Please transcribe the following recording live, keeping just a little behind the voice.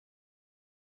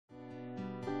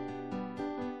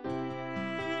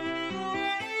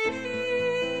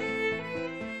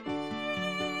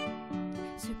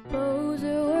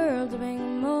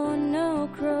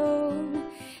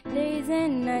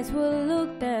and nights will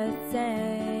look the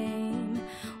same.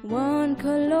 One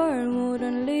color would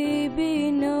only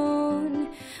be known.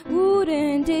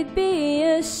 Wouldn't it be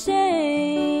a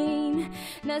shame?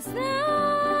 That's not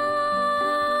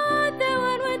the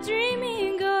one we're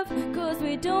dreaming of, 'cause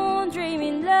we don't dream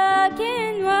in black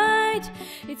and white.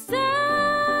 It's time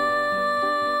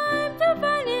to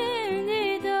finally end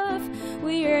it off.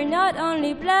 We are not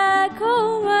only black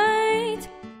or white.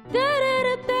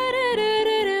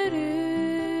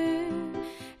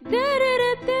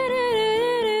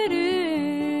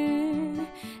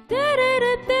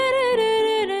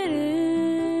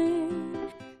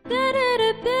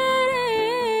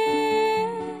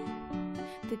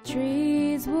 The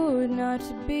trees would not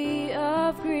be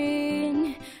of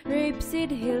green,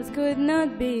 rapeseed hills could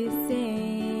not be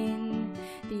seen.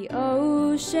 The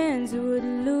oceans would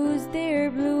lose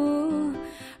their blue,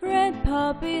 red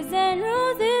poppies and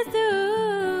roses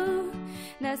too.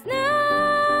 That's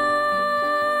not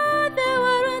the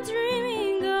world we're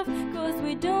dreaming of, 'cause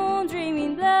we don't dream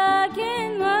in black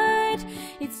and white.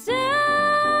 It's time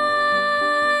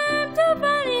to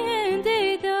finally end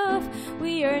it off.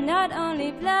 We are not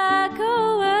only black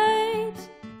or white.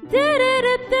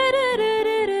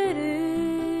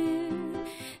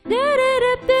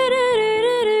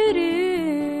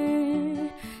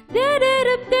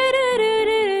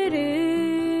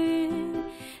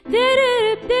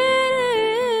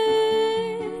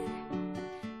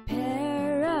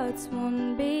 Parrots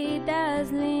won't be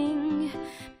dazzling,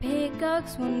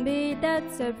 peacocks won't be that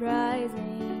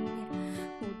surprising.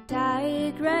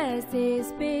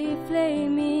 Tigresses be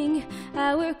flaming,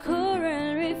 our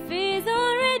coral reef is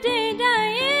already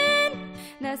dying.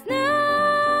 That's not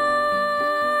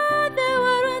the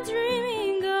world we're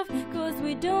dreaming of, 'cause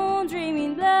we don't dream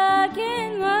in black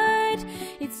and white.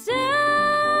 It's time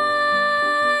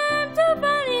to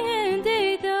finally end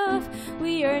it off.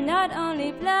 We are not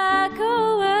only black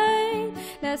or white.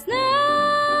 That's not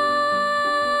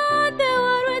the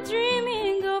world we're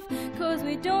dreaming of, 'cause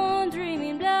we don't dream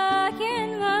in black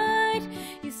and white.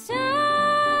 It's time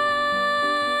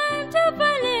to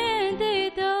finally end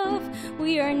it off.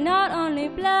 We are not only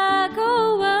black